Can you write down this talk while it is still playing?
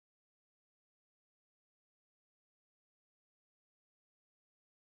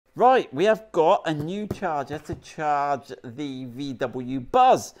Right, we have got a new charger to charge the VW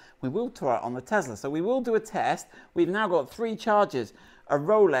Buzz. We will try it on the Tesla, so we will do a test. We've now got 3 chargers, a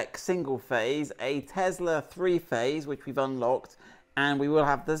Rolex single phase, a Tesla 3-phase, which we've unlocked, and we will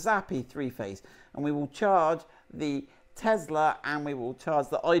have the Zappi 3-phase. And we will charge the Tesla and we will charge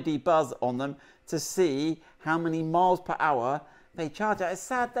the ID Buzz on them to see how many miles per hour they charge at. It's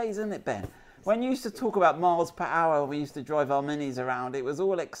sad days, isn't it, Ben? When you used to talk about miles per hour, we used to drive our minis around, it was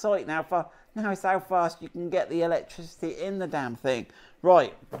all exciting. Now it's how fast you can get the electricity in the damn thing.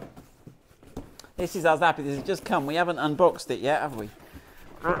 Right, this is our Zappi. This has just come. We haven't unboxed it yet, have we?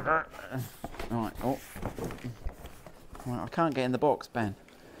 Right, oh. Right, I can't get in the box, Ben.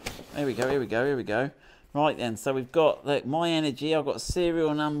 Here we go, here we go, here we go. Right then, so we've got My Energy, I've got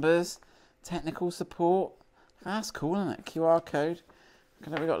serial numbers, technical support. That's cool, isn't it? QR code.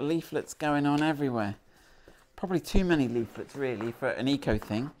 We've got leaflets going on everywhere. Probably too many leaflets really for an eco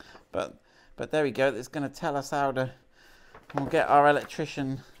thing, but there we go. It's going to tell us how to. We'll get our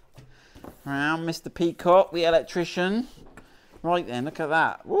electrician around, Mr. Peacock, the electrician. Right then, look at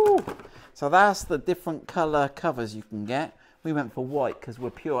that. Woo! So that's the different colour covers you can get. We went for white because we're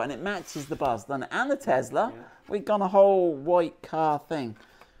pure, and it matches the Buzz, doesn't it? And the Tesla. Yeah. We've got a whole white car thing.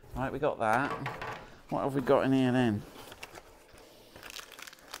 Right, we got that. What have we got in here then?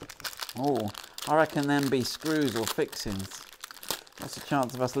 Oh, I reckon them be screws or fixings. What's the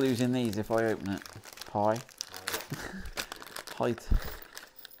chance of us losing these if I open it? High. Height.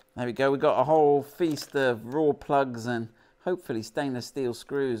 There we go. We've got a whole feast of raw plugs and hopefully stainless steel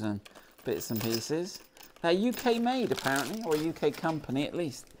screws and bits and pieces. They're UK made apparently, or a UK company at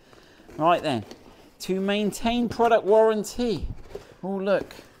least. Right then. To maintain product warranty. Oh,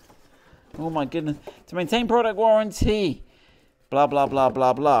 look. Oh my goodness. To maintain product warranty. Blah, blah, blah,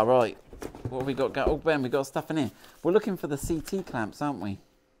 blah, blah. Right. What have we got? Oh, Ben, we've got stuff in here. We're looking for the CT clamps, aren't we?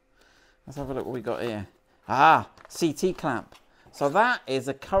 Let's have a look what we got here. Ah, CT clamp. So that is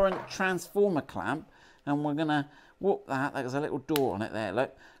a current transformer clamp. And we're going to whoop that. There's a little door on it there,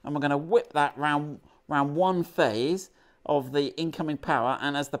 look. And we're going to whip that round one phase of the incoming power.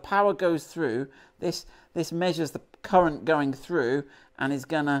 And as the power goes through, this measures the current going through and is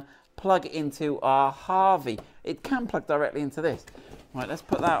going to plug into our Harvi. It can plug directly into this. Right, let's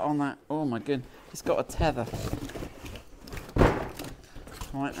put that on that. Oh my goodness, it's got a tether.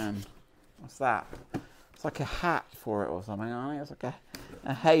 Right then, what's that? It's like a hat for it or something. I think it's like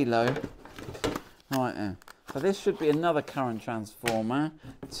a halo. Right then, so this should be another current transformer.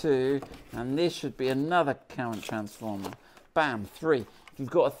 2, and this should be another current transformer. Bam, 3. If you've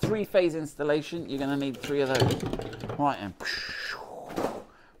got a 3-phase installation, you're going to need 3 of those. Right then.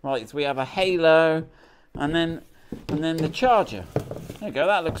 Right, so we have a halo, and then the charger. There you go,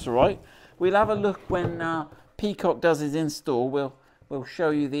 that looks all right. We'll have a look when Peacock does his install. We'll show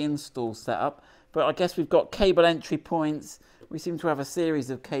you the install setup. But I guess we've got cable entry points. We seem to have a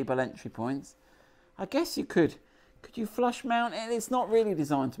series of cable entry points. I guess you could you flush mount it? It's not really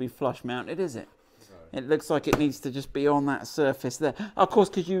designed to be flush mounted, is it? No. It looks like it needs to just be on that surface there. Of course,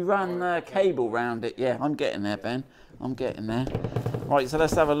 because you run cable round it. Yeah, I'm getting there, Ben. I'm getting there. Right, so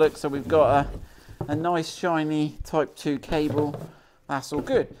let's have a look. So we've got a nice shiny Type 2 cable. That's all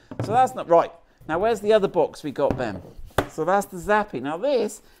good. So that's not right. Now, where's the other box we got, Ben? So that's the Zappi. Now,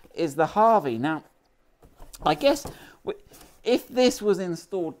 this is the Harvi. Now, I guess if this was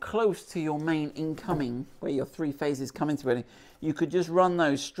installed close to your main incoming, where your 3 phases come into it, you could just run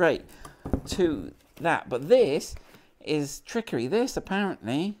those straight to that. But this is trickery. This,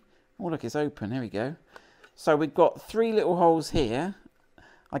 apparently, oh, look, it's open. Here we go. So we've got 3 little holes here.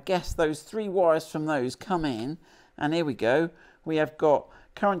 I guess those 3 wires from those come in. And here we go. We have got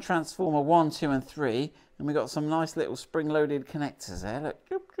current transformer 1, 2, and 3. And we've got some nice little spring-loaded connectors there. Look,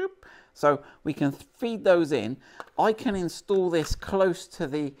 doop, doop. So we can feed those in. I can install this close to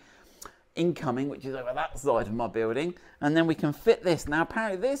the incoming, which is over that side of my building. And then we can fit this. Now,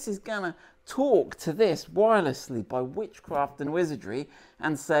 apparently this is going to talk to this wirelessly by witchcraft and wizardry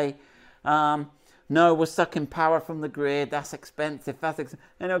and say, no, we're sucking power from the grid. That's expensive. And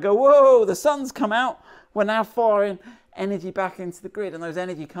it'll go, whoa, the sun's come out. We're now firing energy back into the grid. And those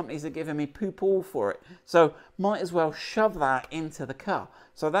energy companies are giving me poop all for it. So might as well shove that into the car.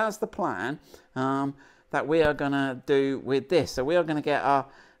 So that's the plan that we are going to do with this. So we are going to get our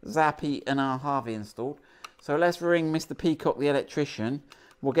Zappi and our Harvi installed. So let's ring Mr. Peacock, the electrician.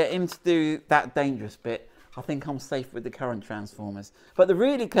 We'll get him to do that dangerous bit. I think I'm safe with the current transformers. But the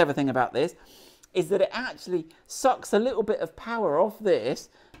really clever thing about this is that it actually sucks a little bit of power off this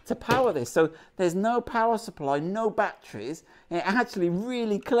to power this. So there's no power supply, no batteries. It actually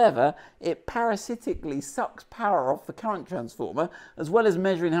really clever. It parasitically sucks power off the current transformer, as well as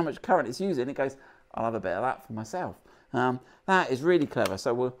measuring how much current it's using. It goes, I'll have a bit of that for myself. That is really clever.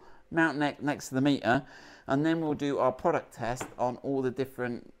 So we'll mount next to the meter, and then we'll do our product test on all the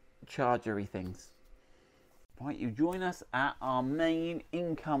different chargery things. Right, you join us at our main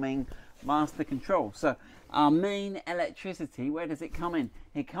incoming master control. So our main electricity, where does it come in?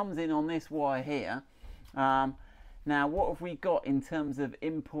 It comes in on this wire here. Now what have we got in terms of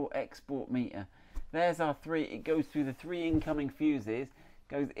import export meter? There's our three. It goes through the 3 incoming fuses,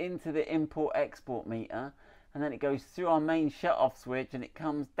 goes into the import export meter, and then it goes through our main shut off switch, and it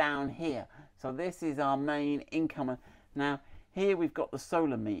comes down here. So this is our main incomer. Now here we've got the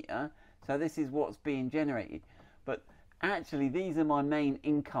solar meter, so this is what's being generated. But actually these are my main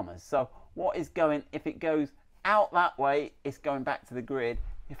incomers. So what is going, if it goes out that way, it's going back to the grid.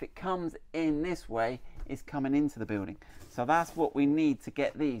 If it comes in this way, it's coming into the building. So that's what we need to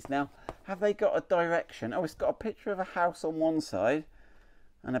get these. Now, have they got a direction? Oh, it's got a picture of a house on one side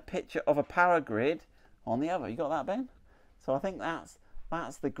and a picture of a power grid on the other. You got that, Ben? So I think that's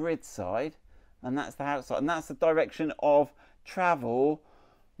the grid side, and that's the house side, and that's the direction of travel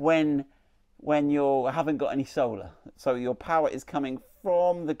when you haven't got any solar. So your power is coming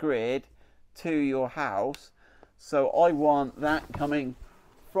from the grid to your house. So I want that coming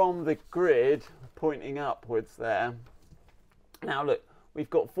from the grid pointing upwards there. Now look, we've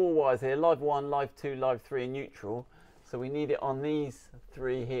got 4 wires here, live 1, live 2, live 3 and neutral. So we need it on these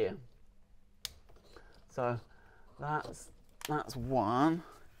 3 here. So that's one.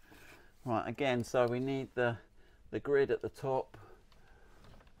 Right, again, so we need the grid at the top.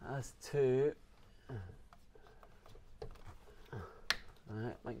 That's 2.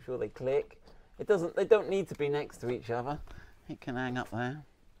 Right, make sure they click. They don't need to be next to each other. It can hang up there.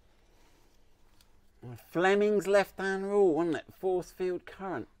 Fleming's left-hand rule, wasn't it? Force field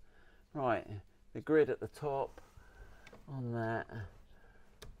current. Right, the grid at the top on that.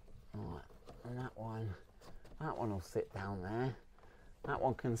 Right, and that one will sit down there. That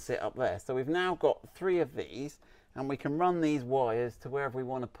one can sit up there. So we've now got 3 of these, and we can run these wires to wherever we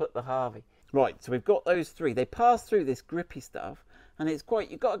want to put the Harvi. Right, so we've got those 3. They pass through this grippy stuff, and it's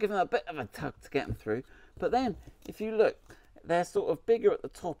quite, you've got to give them a bit of a tug to get them through. But then, if you look, they're sort of bigger at the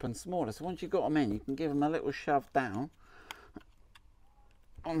top and smaller. So once you've got them in, you can give them a little shove down.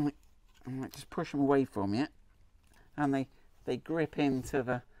 And just push them away from you. And they grip into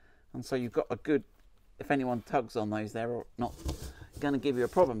the, and so you've got a good, if anyone tugs on those, they're not going to give you a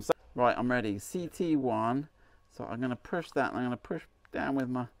problem. So, right, I'm ready. CT1. So I'm going to push that, and I'm going to push down with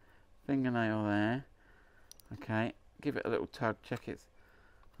my fingernail there. Okay, give it a little tug, check it's,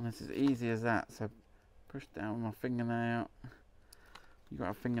 and it's as easy as that. So push down with my fingernail. You've got to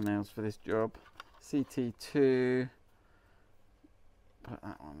have fingernails for this job. CT2. Put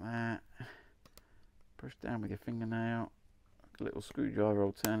that on there. Push down with your fingernail. A little screwdriver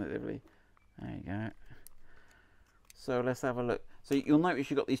alternatively. There you go. So let's have a look. So you'll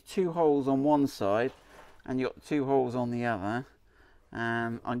notice you've got these 2 holes on one side, and you've got 2 holes on the other.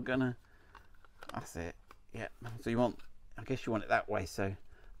 And I'm gonna, that's it. Yeah. So you want, I guess you want it that way. So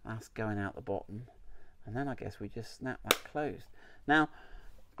that's going out the bottom. And then I guess we just snap that closed. Now,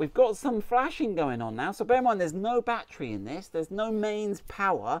 we've got some flashing going on now. So bear in mind, there's no battery in this. There's no mains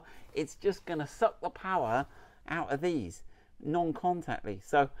power. It's just going to suck the power out of these non-contactly.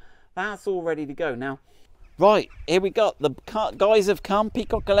 So that's all ready to go. Now, right, here we got the guys have come,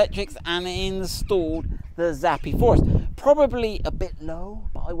 Peacock Electrics, and installed the Zappi for us. Probably a bit low,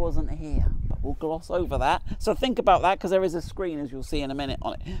 but I wasn't here. But we'll gloss over that. So think about that, because there is a screen, as you'll see in a minute,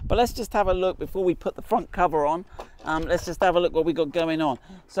 on it. But let's just have a look before we put the front cover on. Let's just have a look what we got going on.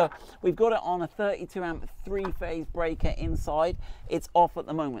 So we've got it on a 32 amp 3-phase breaker inside. It's off at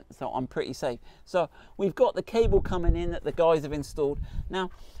the moment, so I'm pretty safe. So we've got the cable coming in that the guys have installed.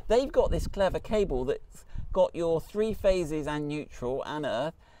 Now, they've got this clever cable that's got your 3 phases and neutral and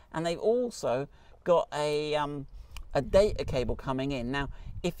earth, and they've also got a data cable coming in. Now,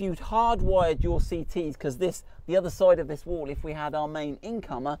 if you'd hardwired your CTs, because the other side of this wall, if we had our main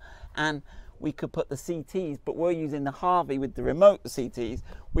incomer and we could put the CTs, but we're using the Harvi with the remote CTs,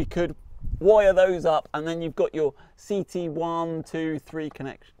 we could wire those up, and then you've got your CT 1, 2, 3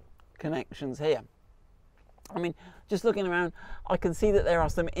 connections here. I mean, just looking around, I can see that there are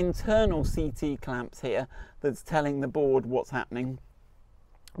some internal CT clamps here that's telling the board what's happening.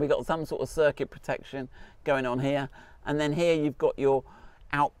 We've got some sort of circuit protection going on here, and then here you've got your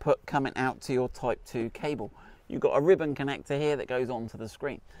output coming out to your type 2 cable. You've got a ribbon connector here that goes onto the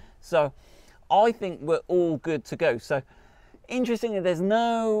screen. So I think we're all good to go. So Interestingly, there's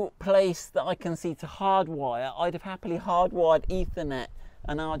no place that I can see to hardwire. I'd have happily hardwired Ethernet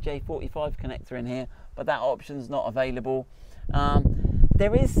an RJ45 connector in here, but that option's not available.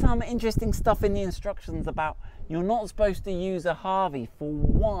 There is some interesting stuff in the instructions about you're not supposed to use a Harvi for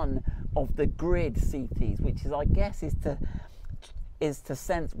one of the grid CTs, which is, I guess, is to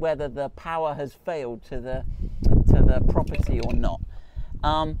sense whether the power has failed to the property or not.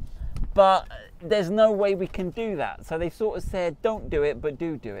 But there's no way we can do that. So they sort of said, don't do it, but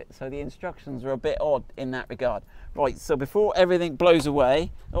do it. So the instructions are a bit odd in that regard. Right, so before everything blows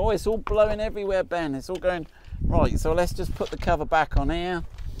away, oh, it's all blowing everywhere, Ben. It's all going, right, so let's just put the cover back on here.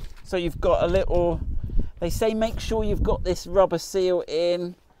 So you've got a little, they say make sure you've got this rubber seal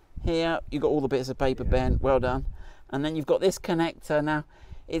in here. You've got all the bits of paper, Ben, well done. And then you've got this connector. Now,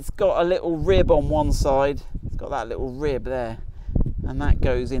 it's got a little rib on one side. It's got that little rib there. And that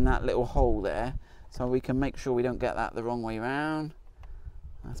goes in that little hole there, so we can make sure we don't get that the wrong way around.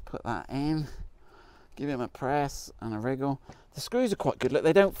 Let's put that in, give him a press and a wriggle. The screws are quite good, look,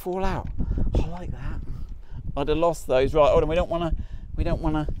 they don't fall out. I like that. I'd have lost those. Right, hold on, we don't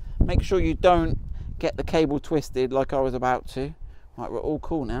want to make sure you don't get the cable twisted like I was about to. Right, we're all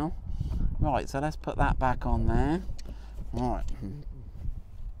cool now. Right, so let's put that back on there. Right,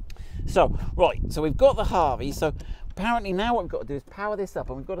 so we've got the Harvi. So apparently now what we've got to do is power this up,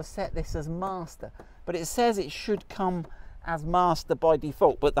 and we've got to set this as master. But it says it should come as master by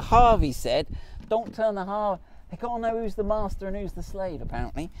default. But the Harvi said, don't turn the Harvi. They can't know who's the master and who's the slave,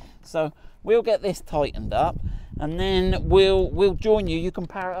 apparently. So we'll get this tightened up, and then we'll join you. You can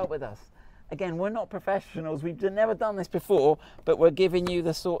power it up with us. Again, we're not professionals. We've never done this before, but we're giving you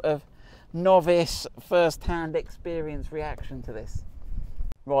the sort of novice, first-hand experience reaction to this.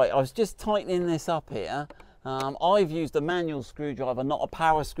 Right, I was just tightening this up here. I've used a manual screwdriver, not a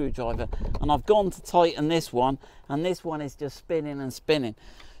power screwdriver, and I've gone to tighten this one, and this one is just spinning and spinning.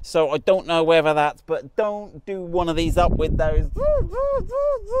 So I don't know whether that's, but don't do one of these up with those,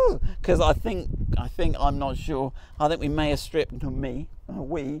 because I think I'm not sure. I think we may have stripped,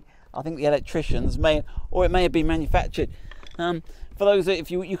 I think the electricians may, or it may have been manufactured. For those, if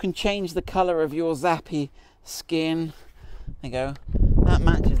you can change the colour of your Zappi skin. There you go. That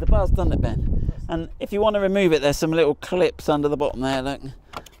matches the buzz, doesn't it, Ben? And if you want to remove it, there's some little clips under the bottom there, look.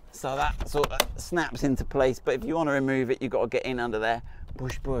 So that sort of snaps into place. But if you want to remove it, you've got to get in under there.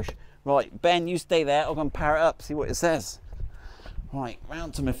 Push. Right, Ben, you stay there. I'm going to power it up, see what it says. Right,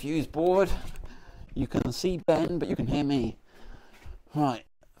 round to my fuse board. You can see Ben, but you can hear me. Right,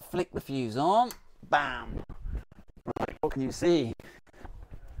 flick the fuse on. Bam. Right, what can you see?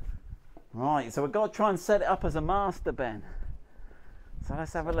 Right, so we've got to try and set it up as a master, Ben. So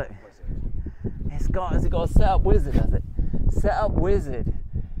let's have a look. Has it got a setup wizard, has it? Setup wizard.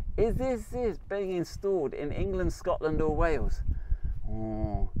 Is this being installed in England, Scotland or Wales?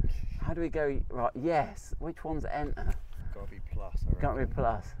 Oh, how do we go? Right, yes. Which one's enter? Gotta be plus, I reckon. Gotta be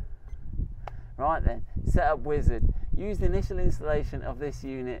plus. Right then, setup wizard. Use the initial installation of this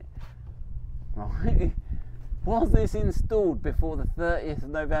unit. Right. Was this installed before the 30th of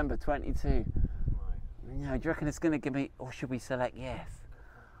November 22? Right. You know, do you reckon it's going to give me, or should we select yes?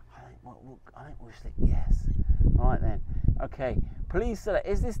 I think we'll select yes. Right then. Okay. Please select,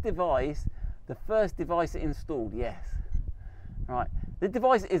 is this device the first device installed? Yes. Right. The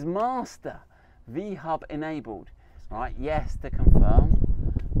device is master V-Hub enabled. Right. Yes to confirm.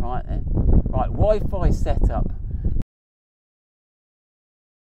 Right then. Right. Wi-Fi setup.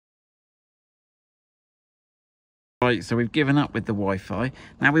 Right, so we've given up with the Wi-Fi.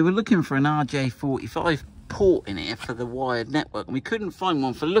 Now we were looking for an RJ45 port in here for the wired network, and we couldn't find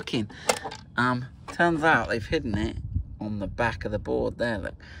one for looking. Turns out they've hidden it on the back of the board there.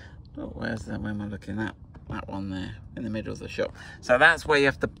 Look, oh, where's that? Where am I looking at? That one there in the middle of the shop. So that's where you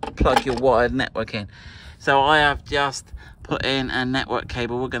have to plug your wired network in. So I have just put in a network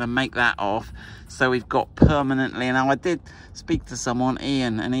cable. We're going to make that off. So we've got permanently. Now I did speak to someone,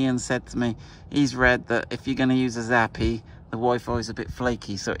 Ian, and Ian said to me, he's read that if you're going to use a Zappi, the Wi-Fi is a bit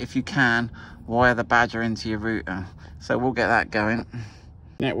flaky. So if you can, wire the Badger into your router. So we'll get that going.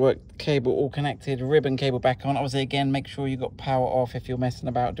 Network cable all connected, ribbon cable back on. Obviously, again, make sure you got power off if you're messing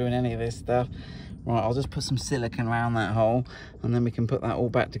about doing any of this stuff. Right, I'll just put some silicone around that hole, and then we can put that all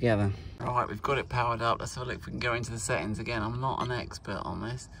back together. Right, we've got it powered up. Let's have a look if we can go into the settings again. I'm not an expert on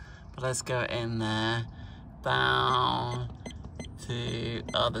this, but let's go in there, down to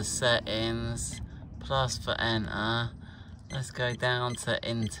other settings, plus for enter. Let's go down to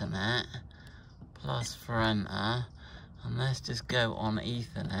internet, plus for enter, and let's just go on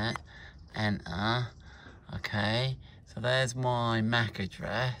Ethernet, enter. Okay, so there's my MAC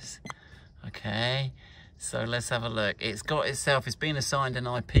address. Okay, So let's have a look. It's got itself, it's been assigned an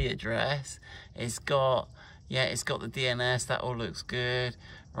IP address. It's got, yeah, it's got the DNS. That all looks good.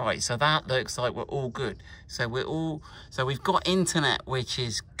 Right, so that looks like we're all good. So we've got internet, which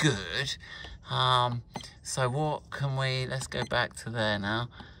is good. So what can we, let's go back to there now.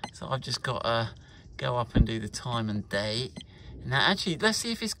 So I've just got to go up and do the time and date. Now actually, let's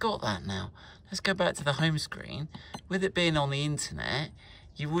see if it's got that now. Let's go back to the home screen. With it being on the internet,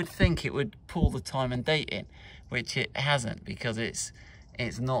 you would think it would pull the time and date in, which it hasn't, because it's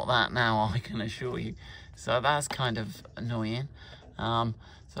not that now, I can assure you. So that's kind of annoying. So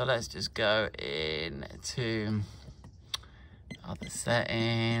let's just go into other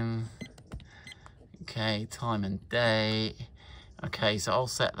settings. Okay, time and date. Okay, so I'll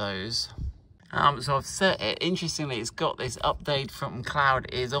set those. So I've set it. Interestingly, it's got this update from cloud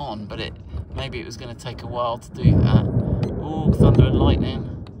is on, but maybe it was going to take a while to do that. Oh, thunder and lightning.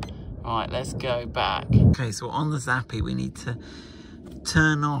 Right, let's go back. Okay, so on the Zappi, we need to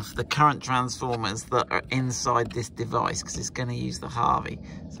turn off the current transformers that are inside this device, because it's going to use the Harvi.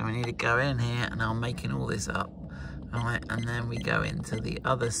 So we need to go in here, and I'm making all this up. Right, and then we go into the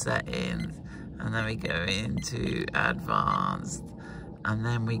other settings, and then we go into advanced, and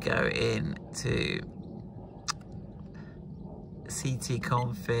then we go into CT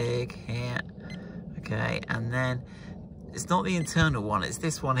config here. Okay, and then it's not the internal one, it's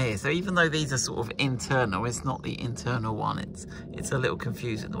this one here. So even though these are sort of internal, it's not the internal one. It's a little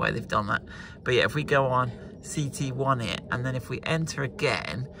confusing the way they've done that. But yeah, if we go on CT1 here, and then if we enter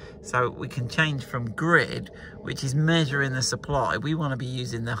again, so we can change from grid, which is measuring the supply. We want to be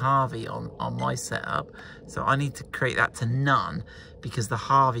using the Harvi on my setup. So I need to create that to none, because the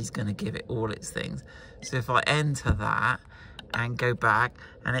Harvi's going to give it all its things. So if I enter that and go back,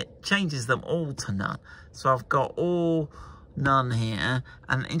 and it changes them all to none. So I've got all none here,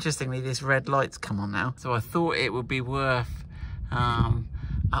 and interestingly this red light's come on now. So I thought it would be worth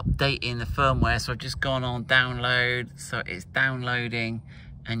updating the firmware, so I've just gone on download. So it's downloading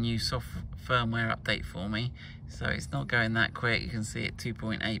a new firmware update for me. So it's not going that quick. You can see it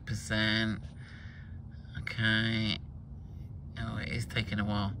 2.8%. Okay. Oh, it is taking a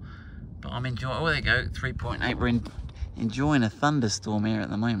while, but I'm enjoying. Oh, there you go, 3.8. We're enjoying a thunderstorm here at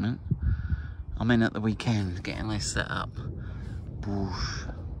the moment. I'm in at the weekend getting this set up. Whoosh.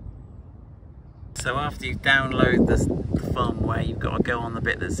 So after you download the firmware, you've got to go on the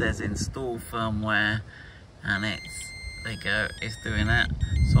bit that says install firmware, and there you go, it's doing that.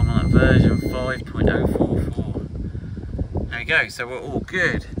 So I'm on version 5.044. There we go, so we're all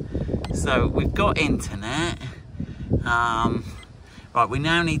good. So we've got internet. Right, we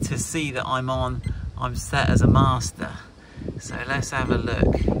now need to see that I'm set as a master. So let's have a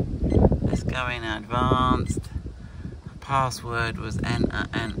look. Let's go in advanced. The password was enter,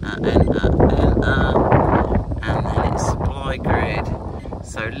 and then it's supply grid.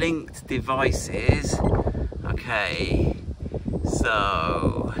 So linked devices. Okay.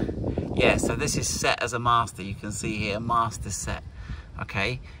 So yeah, so this is set as a master. You can see here, master set.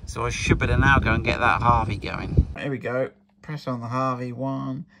 Okay, so I should better now go and get that Harvi going. Here we go. Press on the Harvi.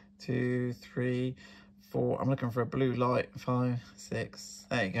 1, 2, 3, 4. I'm looking for a blue light. 5, 6.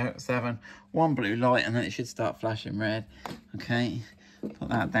 There you go. 7. 1 blue light, and then it should start flashing red. Okay, put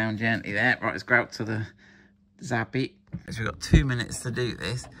that down gently there. Right, let's go out to the Zappi. So we've got 2 minutes to do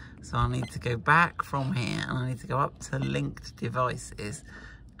this. So I need to go back from here, and I need to go up to linked devices,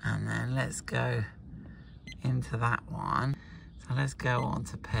 and then let's go into that one. So let's go on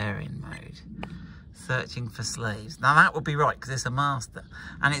to pairing mode. Searching for slaves. Now that would be right, because it's a master,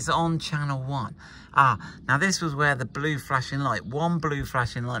 and it's on channel 1. Now this was where the blue flashing light, 1 blue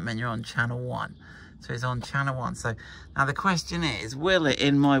flashing light meant you're on channel 1. So it's on channel 1. So now the question is, will it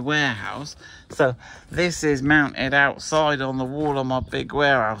in my warehouse? So this is mounted outside on the wall of my big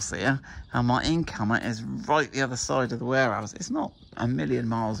warehouse here, and my incomer is right the other side of the warehouse. It's not a million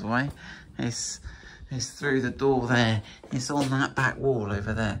miles away. It's through the door there. It's on that back wall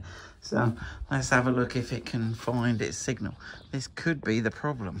over there. So let's have a look if it can find its signal. This could be the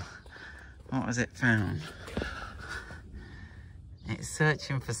problem. What has it found? It's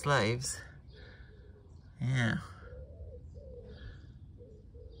searching for slaves. Yeah.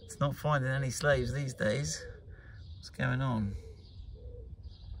 It's not finding any slaves these days. What's going on?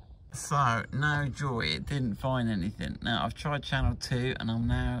 So, no joy, it didn't find anything. Now, I've tried channel 2, and I'm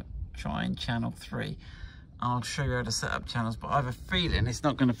now trying channel 3. I'll show you how to set up channels, but I have a feeling it's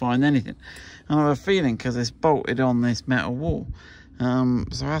not going to find anything. And I have a feeling because it's bolted on this metal wall.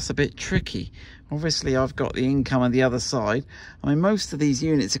 So that's a bit tricky. Obviously, I've got the income on the other side. I mean, most of these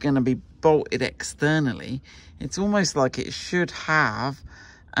units are going to be bolted externally. It's almost like it should have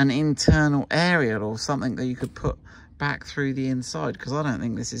an internal aerial or something that you could put back through the inside, because I don't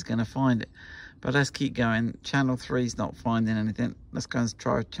think this is going to find it. But let's keep going. Channel 3 is not finding anything. Let's go and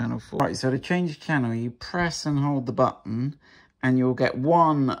try channel 4. Right, so to change channel, you press and hold the button and you'll get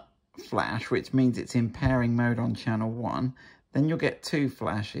 1 flash, which means it's in pairing mode on channel 1. Then you'll get 2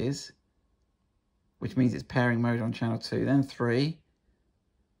 flashes, which means it's pairing mode on channel 2. Then 3,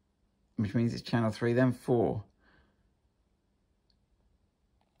 which means it's channel 3. Then 4.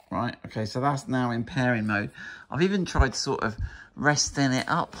 Right, okay, so that's now in pairing mode. I've even tried sort of resting it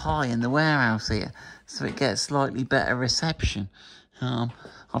up high in the warehouse here so it gets slightly better reception.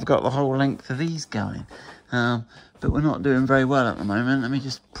 I've got the whole length of these going, but we're not doing very well at the moment. Let me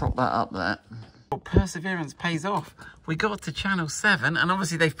just prop that up there. Well, perseverance pays off. We got to channel 7, and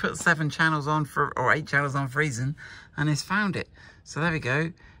obviously they've put 7 channels on for, or 8 channels on for a reason, and it's found it. So there we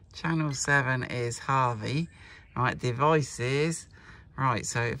go. Channel 7 is Harvi. Right, devices. Right,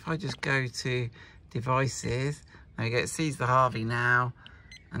 so if I just go to devices, there we go, it sees the Harvi now,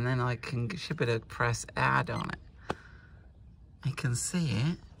 and then I should be able to press add on it. I can see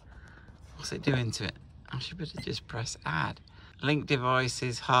it. What's it doing to it? I should be able to just press add. Link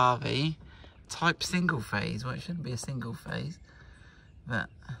devices, Harvi, type single phase. Well, it shouldn't be a single phase, but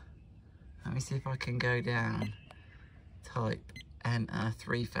let me see if I can go down. Type enter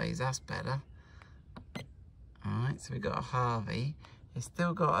 3 phase, that's better. Alright, so we've got a Harvi. It's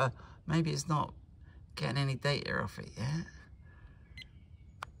still got a, maybe it's not getting any data off it yet.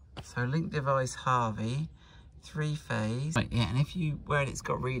 So link device Harvi, 3 phase. Right, yeah, and if you, where it's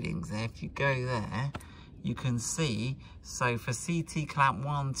got readings there, if you go there, you can see, so for CT clamp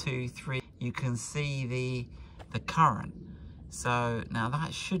 1, 2, 3, you can see the current. So now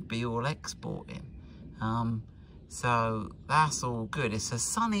that should be all exporting. So that's all good. It's a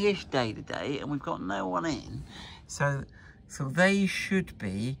sunny-ish day today and we've got no one in. So they should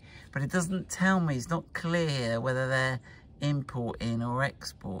be, but it doesn't tell me, it's not clear whether they're importing or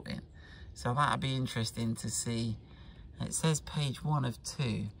exporting. So that'll be interesting to see. It says page 1 of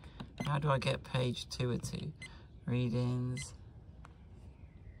 2. How do I get page 2 of 2? Readings,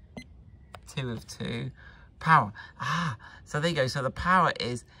 2 of 2. Power, so there you go. So the power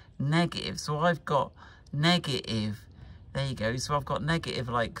is negative. So I've got negative, there you go. So I've got negative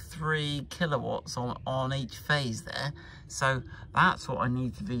like 3 kilowatts on each phase there. So that's what I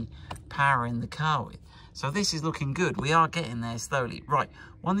need to be powering the car with. So this is looking good. We are getting there slowly. Right,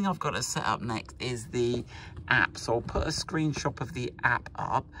 one thing I've got to set up next is the app. So I'll put a screenshot of the app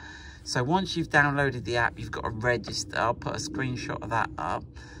up. So once you've downloaded the app, you've got to register. I'll put a screenshot of that up.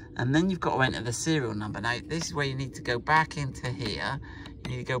 And then you've got to enter the serial number. Now, this is where you need to go back into here.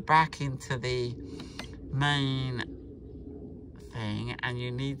 You need to go back into the main thing, and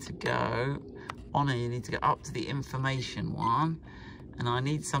you need to go on it. You need to go up to the information one, and I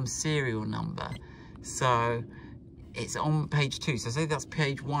need some serial number. So it's on page 2. So say that's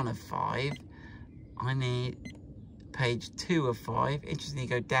page 1 of 5. I need page 2 of 5. Interestingly,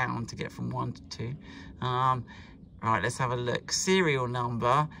 go down to get from 1 to 2. Right, let's have a look. Serial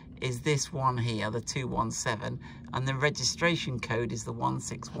number is this one here, the 217, and the registration code is the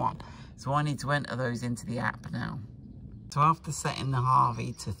 161. So I need to enter those into the app now. So after setting the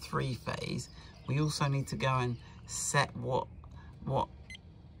Harvi to 3 phase, we also need to go and set what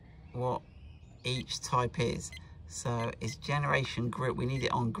each type is. So it's generation grid. We need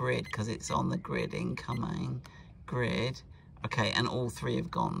it on grid because it's on the grid, incoming grid. Okay, and all 3 have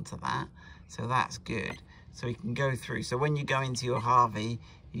gone to that. So that's good. So we can go through. So when you go into your Harvi,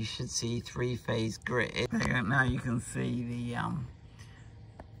 you should see 3-phase grid. Now you can see the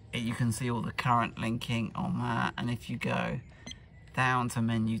you can see all the current linking on that. And if you go down to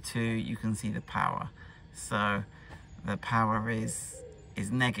menu 2, you can see the power. So the power is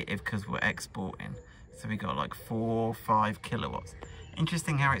negative because we're exporting. So we got like 4 or 5 kilowatts.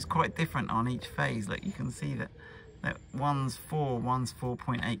 Interesting how it's quite different on each phase. Like you can see that one's 4, one's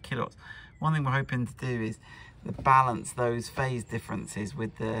 4.8 kilowatts. One thing we're hoping to do is balance those phase differences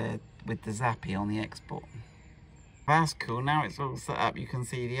with the Zappi on the export. That's cool. Now it's all set up. You can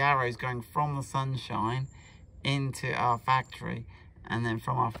see the arrows going from the sunshine into our factory, and then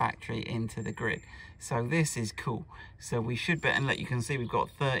from our factory into the grid. So this is cool. So we should bet, and you can see we've got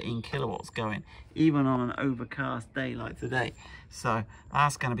 13 kilowatts going, even on an overcast day like today. So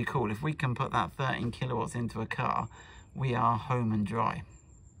that's going to be cool. If we can put that 13 kilowatts into a car, we are home and dry.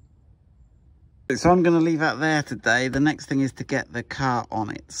 So I'm going to leave that there today. The next thing is to get the car on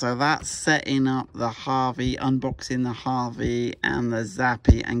it. So that's setting up the Harvi, unboxing the Harvi and the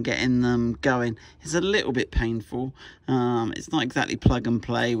Zappi and getting them going. It's a little bit painful. It's not exactly plug and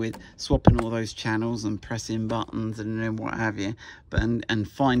play with swapping all those channels and pressing buttons and what have you. But and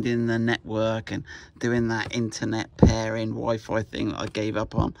finding the network and doing that internet pairing Wi-Fi thing that I gave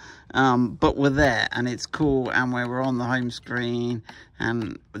up on. But we're there and it's cool, and we're on the home screen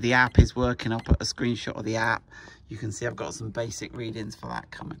and the app is working. I'll put a screenshot of the app. You can see I've got some basic readings for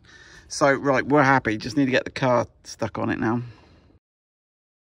that coming. So right, we're happy. Just need to get the car stuck on it now.